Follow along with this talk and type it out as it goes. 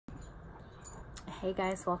Hey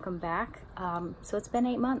guys, welcome back. So it's been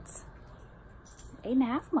 8 months,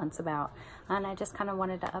 8.5 months about, and I just kind of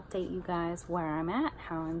wanted to update you guys where I'm at,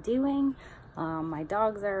 how I'm doing. My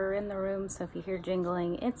dogs are in the room, so if you hear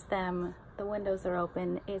jingling, it's them. The windows are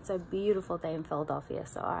open. It's a beautiful day in Philadelphia,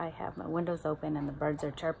 so I have my windows open and the birds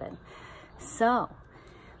are chirping. So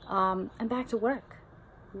I'm back to work,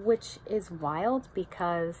 which is wild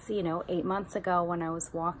because, you know, 8 months ago when I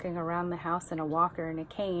was walking around the house in a walker and a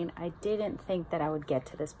cane, I didn't think that I would get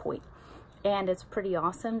to this point. And it's pretty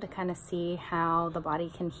awesome to kind of see how the body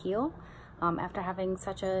can heal after having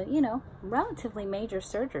such a, you know, relatively major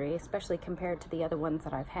surgery, especially compared to the other ones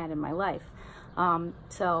that I've had in my life.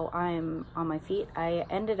 So I'm on my feet. I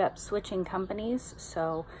ended up switching companies,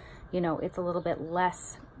 so, you know, it's a little bit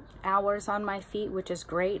less hours on my feet, which is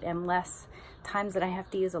great, and less times that I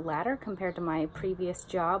have to use a ladder compared to my previous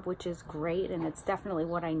job, which is great, and it's definitely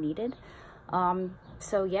what I needed.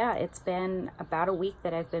 So yeah, it's been about a week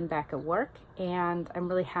that I've been back at work, and I'm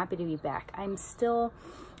really happy to be back. I'm still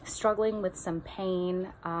struggling with some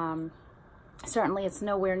pain. Certainly it's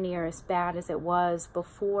nowhere near as bad as it was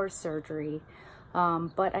before surgery,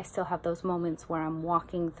 but I still have those moments where I'm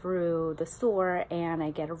walking through the store and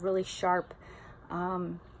I get a really sharp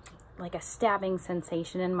like a stabbing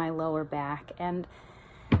sensation in my lower back, and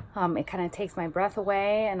it kind of takes my breath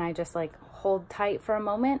away, and I just like hold tight for a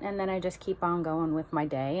moment, and then I just keep on going with my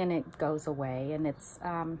day, and it goes away. And it's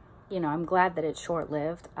you know, I'm glad that it's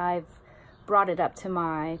short-lived. I've brought it up to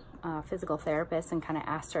my physical therapist and kind of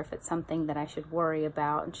asked her if it's something that I should worry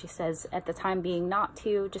about, and she says at the time being not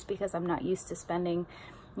to, just because I'm not used to spending,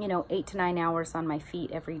 you know, 8 to 9 hours on my feet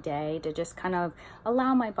every day, to just kind of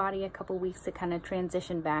allow my body a couple weeks to kind of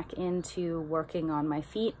transition back into working on my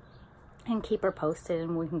feet, and keep her posted,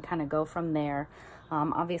 and we can kind of go from there.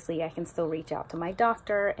 Obviously I can still reach out to my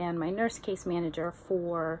doctor and my nurse case manager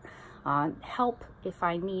for help if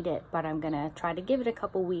I need it, but I'm gonna try to give it a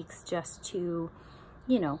couple weeks just to,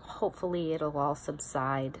 you know, hopefully it'll all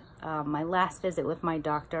subside. My last visit with my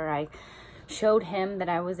doctor, I showed him that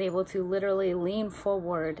I was able to literally lean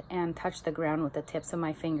forward and touch the ground with the tips of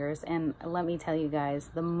my fingers, and let me tell you guys,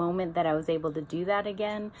 the moment that I was able to do that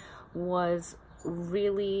again was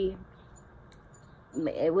really,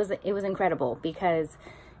 it was incredible, because,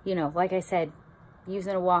 you know, like I said,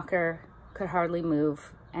 using a walker, could hardly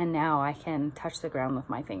move, and now I can touch the ground with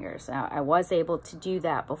my fingers. Now, I was able to do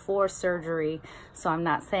that before surgery, so I'm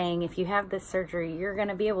not saying if you have this surgery, you're going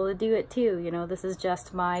to be able to do it too. You know, this is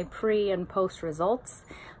just my pre and post results.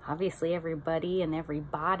 Obviously, everybody and every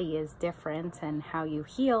body is different, and how you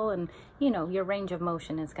heal and, you know, your range of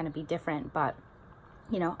motion is going to be different, but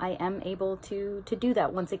you know, I am able to do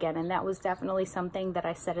that once again, and that was definitely something that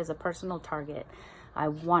I set as a personal target. I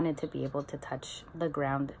wanted to be able to touch the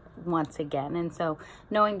ground once again, and so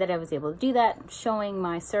knowing that I was able to do that, showing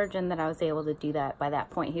my surgeon that I was able to do that, by that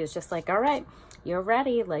point he was just like, all right, you're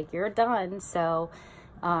ready, like you're done. So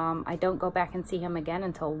I don't go back and see him again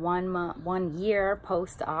until 1 year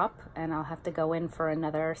post-op, and I'll have to go in for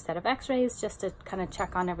another set of x-rays just to kind of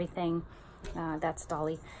check on everything. That's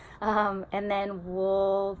Dolly. And then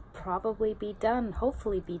we'll probably be done,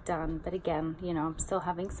 hopefully be done. But again, you know, I'm still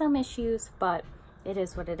having some issues, but it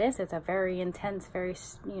is what it is. It's a very intense, very,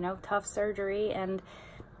 you know, tough surgery. And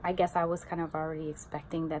I guess I was kind of already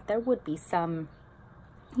expecting that there would be some,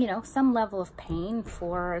 you know, some level of pain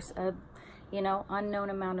for a, you know,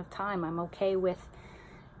 unknown amount of time. I'm okay with,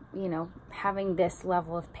 you know, having this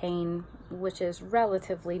level of pain, which is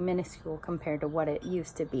relatively minuscule compared to what it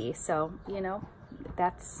used to be. So, you know,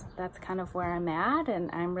 that's kind of where I'm at, and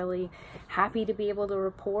I'm really happy to be able to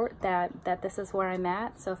report that this is where I'm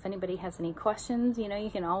at. So if anybody has any questions, you know, you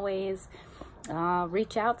can always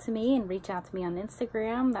reach out to me, and reach out to me on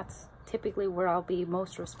Instagram. That's typically where I'll be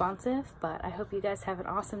most responsive. But I hope you guys have an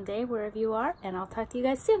awesome day wherever you are, and I'll talk to you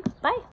guys soon. Bye.